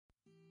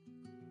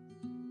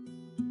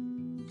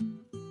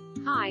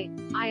Hi,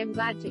 I am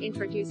glad to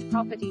introduce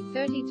property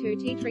 32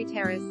 Teatree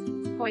Terrace,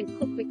 Point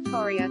Cook,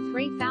 Victoria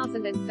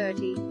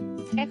 3030.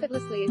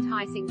 Effortlessly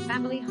enticing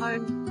family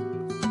home.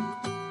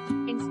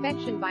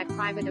 Inspection by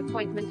private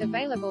appointment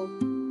available.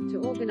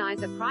 To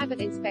organize a private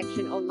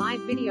inspection or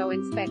live video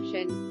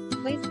inspection,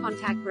 please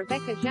contact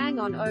Rebecca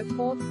Zhang on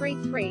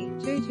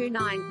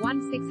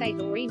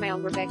 0433-229-168 or email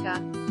Rebecca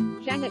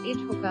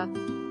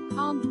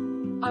Zhang@itchhooker.com.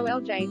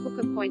 OLJ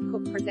Hooker. Point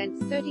Cook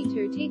presents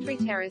 32 Teatree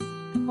Terrace,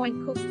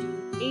 Point Cook.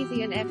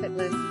 Easy and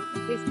effortless,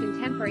 this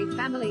contemporary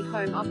family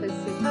home offers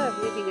superb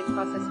living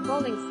across a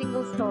sprawling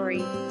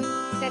single-story.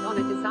 Set on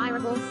a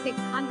desirable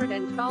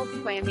 612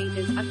 square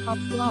meters across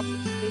block,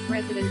 this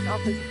residence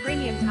offers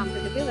premium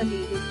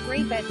comfortability with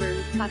 3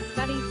 bedrooms plus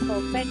study,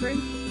 4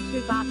 bedrooms,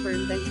 2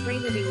 bathrooms and 3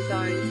 living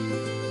zones.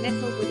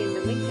 Nestled within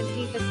the Lincoln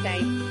Heath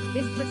estate,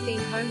 this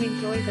pristine home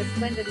enjoys a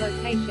splendid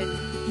location,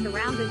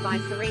 surrounded by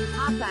serene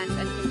parkland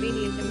and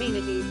convenient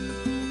amenities.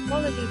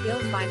 Quality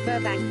built by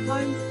Burbank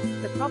Homes,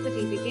 the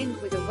property begins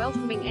with a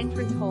welcoming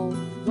entrance hall,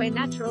 where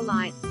natural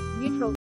light, neutral